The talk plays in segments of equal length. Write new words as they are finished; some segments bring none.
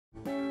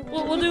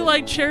We'll do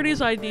like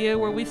Charity's idea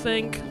where we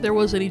think there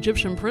was an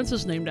Egyptian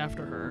princess named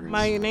after her.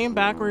 My name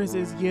backwards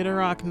is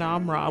Yidarak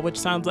Namra, which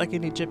sounds like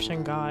an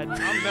Egyptian god.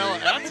 I'm Nella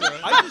Ahta.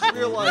 I just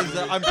realized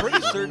that I'm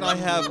pretty certain I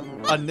have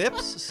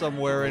Anips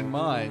somewhere in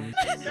mind.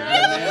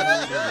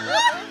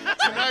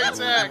 Tonight's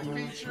act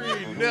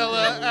featuring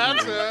Nella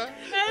Ahta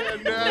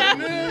and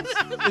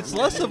Anips. It's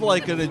less of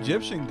like an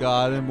Egyptian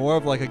god and more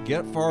of like a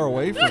get far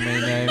away from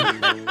me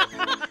name.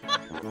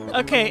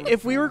 Okay,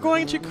 if we were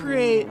going to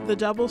create the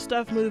Double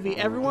Stuff movie,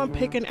 everyone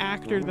pick an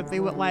actor that they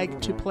would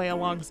like to play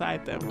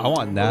alongside them. I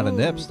want Nana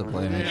Nips to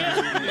play me.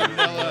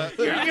 Nella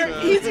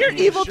Ahta He's your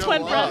evil show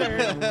twin up.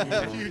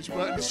 brother. Huge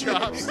button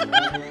chops.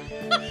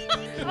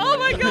 Oh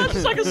my gosh,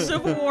 it's like a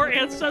Civil War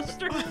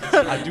ancestor.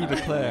 I do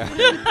declare.